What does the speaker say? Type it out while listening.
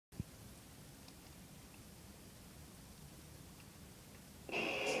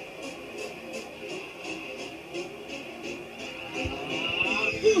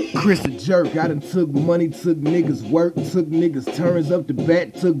Chris a jerk, I done took money, took niggas work, took niggas turns up the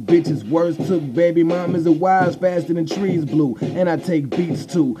bat, took bitches worse, took baby mamas and wives faster than trees blue, and I take beats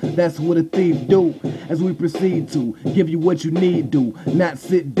too, that's what a thief do, as we proceed to give you what you need do, not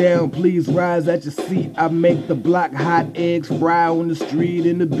sit down, please rise at your seat, I make the block hot, eggs fry on the street,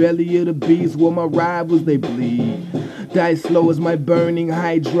 in the belly of the beast, where my rivals they bleed. Die slow as my burning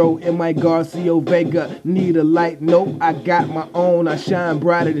hydro in my Garcia Vega. Need a light? Nope, I got my own. I shine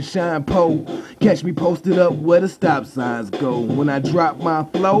brighter than shine pole. Catch me posted up where the stop signs go. When I drop my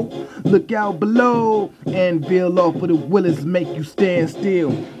flow, look out below. Anvil off of the Willis make you stand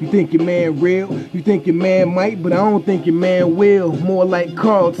still. You think your man real? You think your man might, but I don't think your man will. More like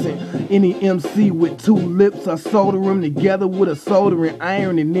Carlton. Any MC with two lips, I solder them together with a soldering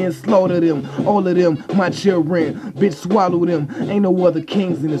iron and then slaughter them. All of them, my children. Bitch, swallow them. Ain't no other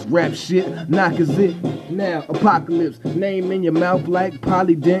kings in this rap shit. Knock is it. Now, apocalypse. Name in your mouth like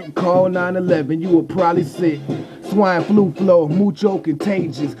Polydent. Call 911. You will probably sick. Swine flu flow, mucho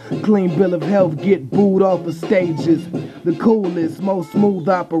contagious. Clean bill of health, get booed off of stages. The coolest, most smooth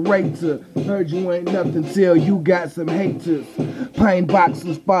operator. Heard you ain't nothing till you got some haters. Pine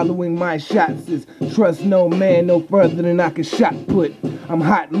boxers following my shots is trust no man no further than I can shot put. I'm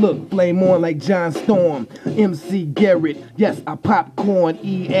hot, look, flame on like John Storm. MC Garrett, yes, I popcorn,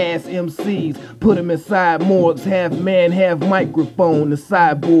 E-ass MCs. Put them inside morgues, half man, half microphone, the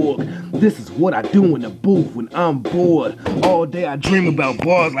cyborg. This is what I do in the booth when I'm bored. All day I dream about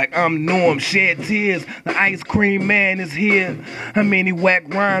bars like I'm Norm. Shed tears, the ice cream man is here. How many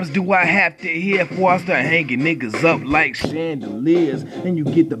whack rhymes do I have to hear before I start hanging niggas up like chandeliers? And you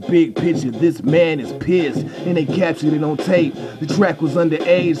get the big picture, this man is pissed. And they captured it on tape. The track was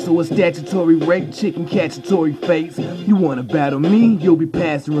underage, so it's statutory rape, chicken catchatory face. You wanna battle me, you'll be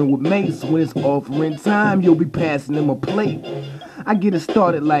passing with mates. When it's offering time, you'll be passing them a plate. I get it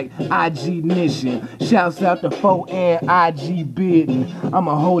started like IG Nation. Shouts out to 4 and IG bidding.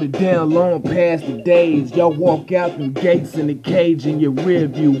 I'ma hold it down long past the days. Y'all walk out them gates in the cage in your rear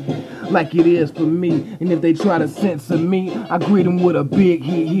view like it is for me. And if they try to censor me, I greet them with a big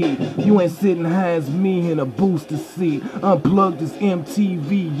hee. You ain't sitting high as me in a booster seat. Unplugged as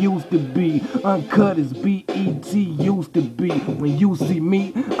MTV used to be. Uncut as BET used to be. When you see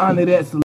me, honor that